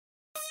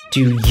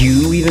Do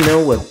you even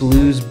know what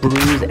Blues,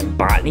 Brews, and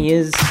Botany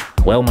is?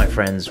 Well, my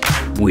friends,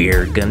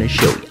 we're gonna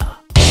show ya.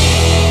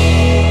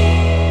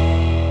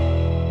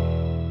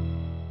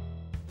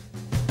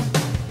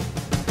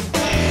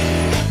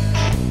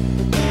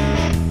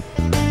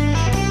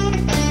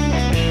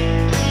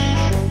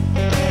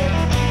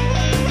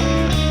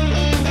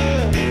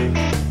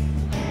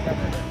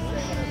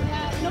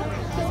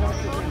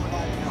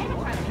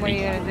 What are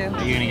you gonna do?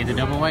 Are you gonna get the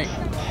double white?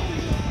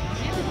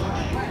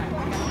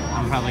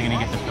 I'm probably gonna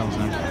get the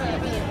Pilsner.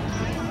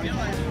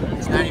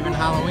 It's not even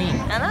Halloween.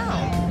 I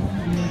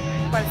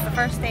know. But it's the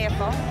first day of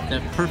fall. The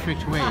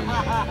perfect way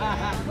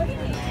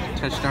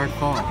to start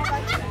fall.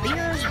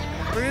 Beers,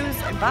 brews,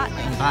 and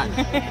botany. And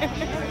botany.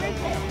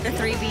 The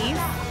 3 B's.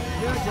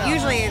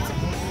 Usually it's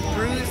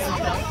brews,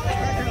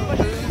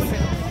 booze,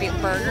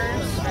 and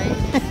burgers, right?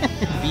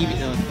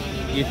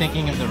 You're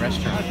thinking of the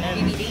restaurant.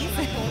 BBDs.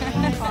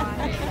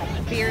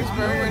 Beers,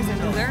 burgers,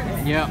 and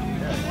desserts. Yep.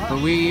 But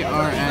we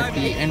are at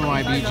the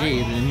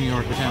NYBG, the New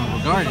York Botanical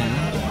Garden,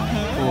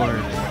 for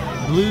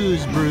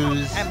Blues,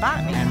 Brews, and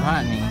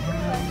Botany.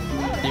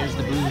 There's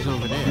the booze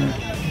over there.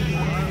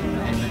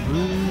 And the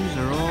brews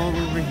are all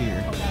over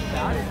here.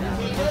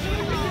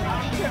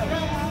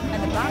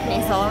 And the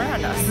botany's all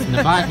around us. And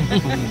the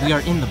botany, we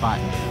are in the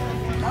botany.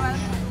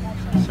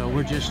 So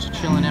we're just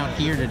chilling out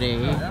here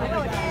today,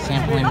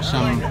 sampling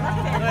some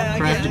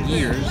craft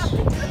beers.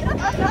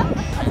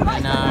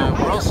 And then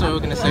we're also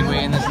going to segue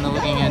in this into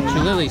looking at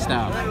True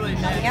style.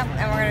 Yep,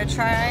 and we're going to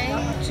try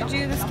to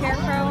do the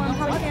Scarecrow and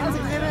Pumpkins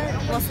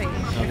exhibit. We'll see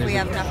if we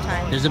have enough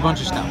time. There's a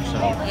bunch of stuff, so...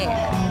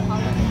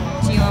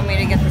 Yeah. Do you want me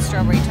to get the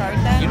strawberry tart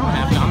then? You don't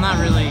have to. I'm not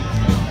really...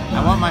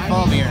 I want my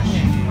fall beers.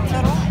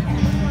 Total?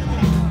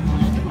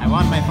 I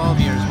want my fall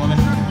beers, woman.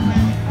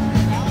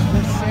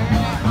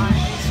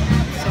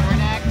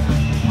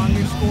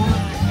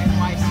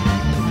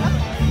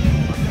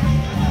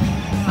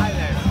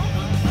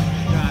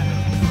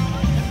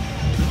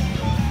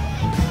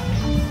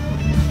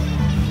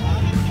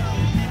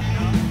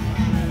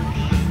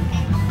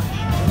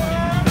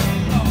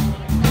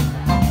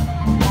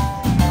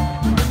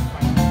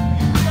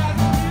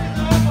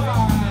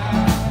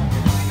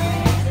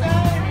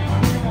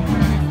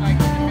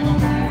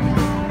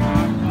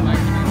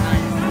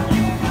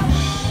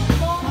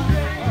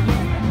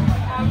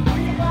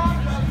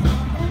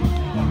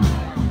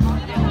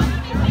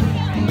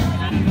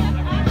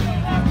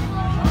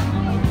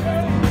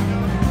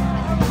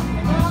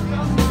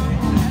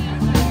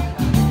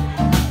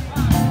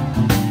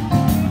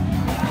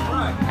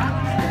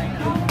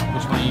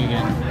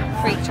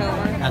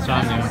 That's what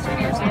I'm doing.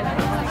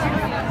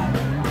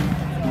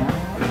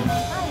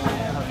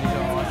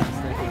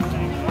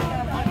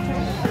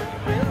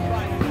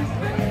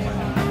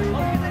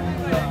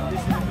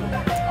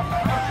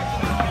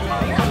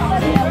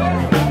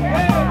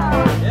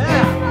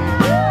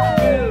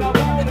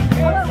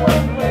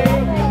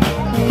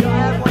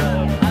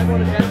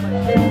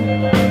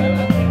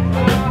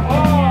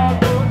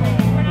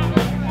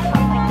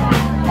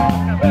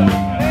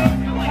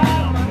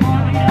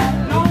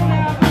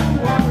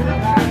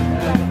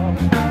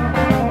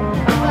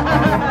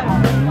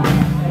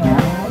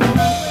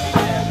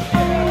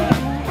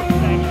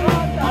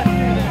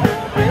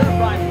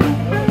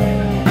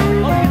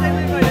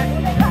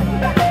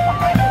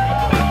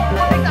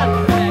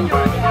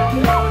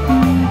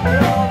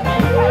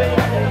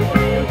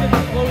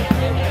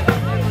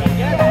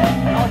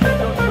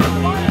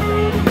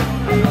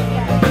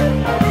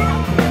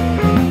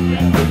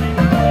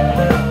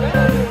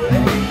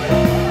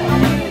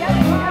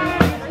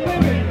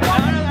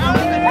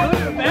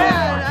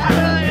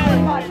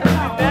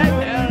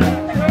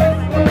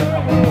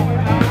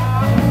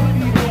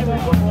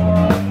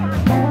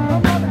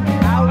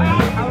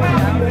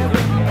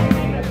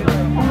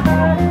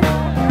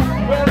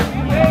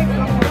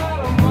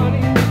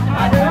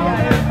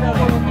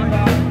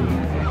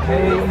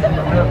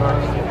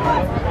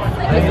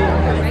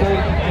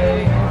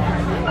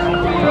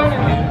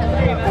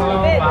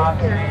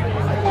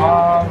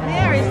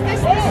 There, is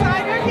this the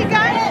cider? He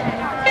got it?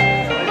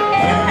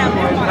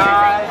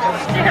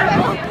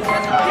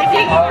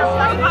 Taking your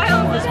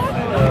profile.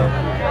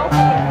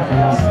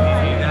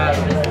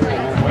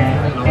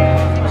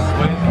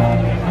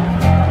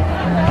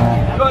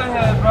 Go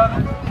ahead,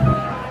 brother.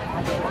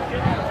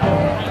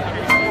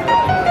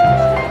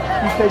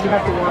 You said you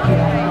have to walk in.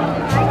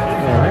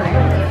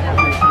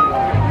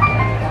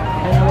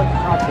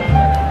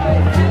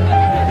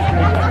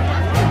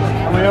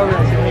 I went over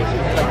and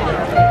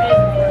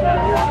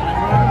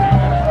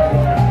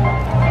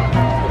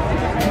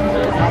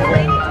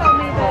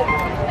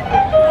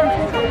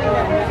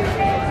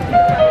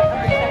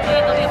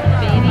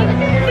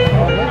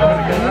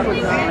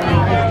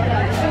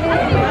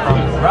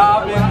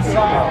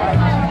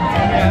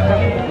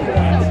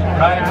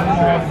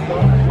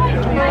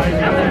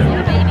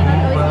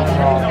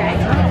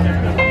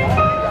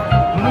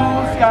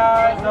blue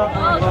skies up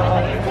above.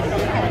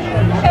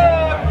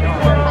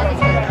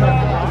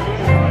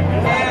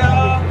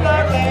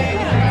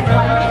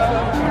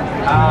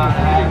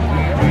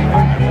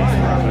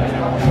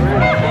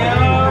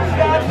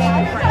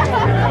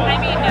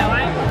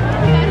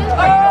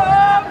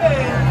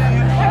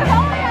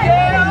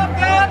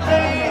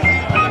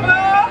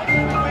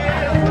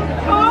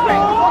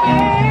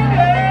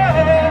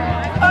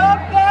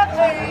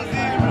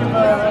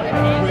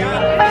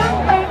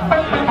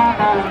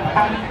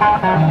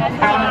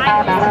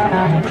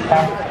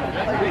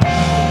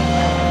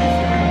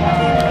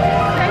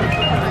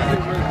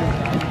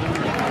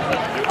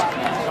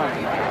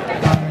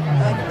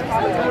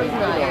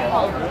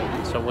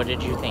 So what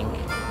did you think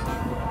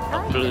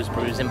of Blues,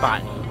 Brews, and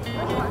Botany?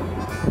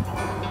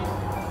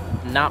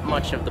 Not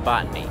much of the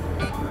botany.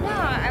 No,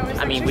 I was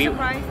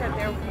surprised that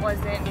there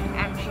wasn't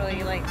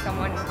actually like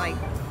someone like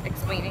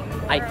explaining.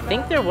 I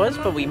think there was,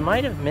 but we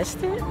might have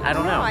missed it. I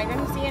don't know. No, I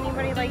didn't see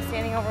anybody like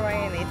standing over by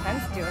any of the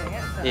tents doing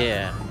it. So.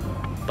 Yeah,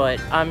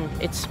 but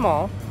it's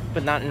small,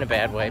 but not in a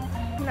bad way.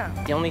 No.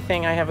 The only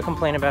thing I have a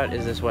complaint about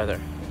is this weather.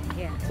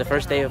 Yeah. It's the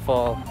first day of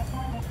fall,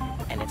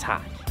 and it's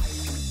hot.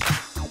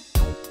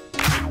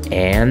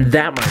 And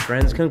that, my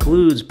friends,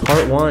 concludes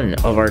part 1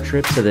 of our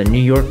trip to the New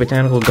York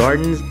Botanical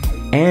Gardens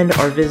and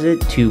our visit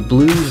to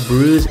Blues,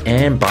 Brews,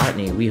 and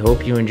Botany. We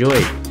hope you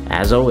enjoyed.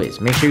 As always,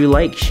 make sure you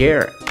like,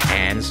 share,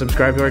 and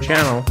subscribe to our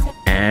channel.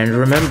 And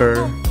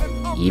remember,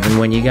 even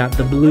when you got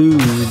the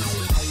blues,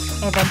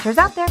 Adventures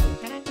out there.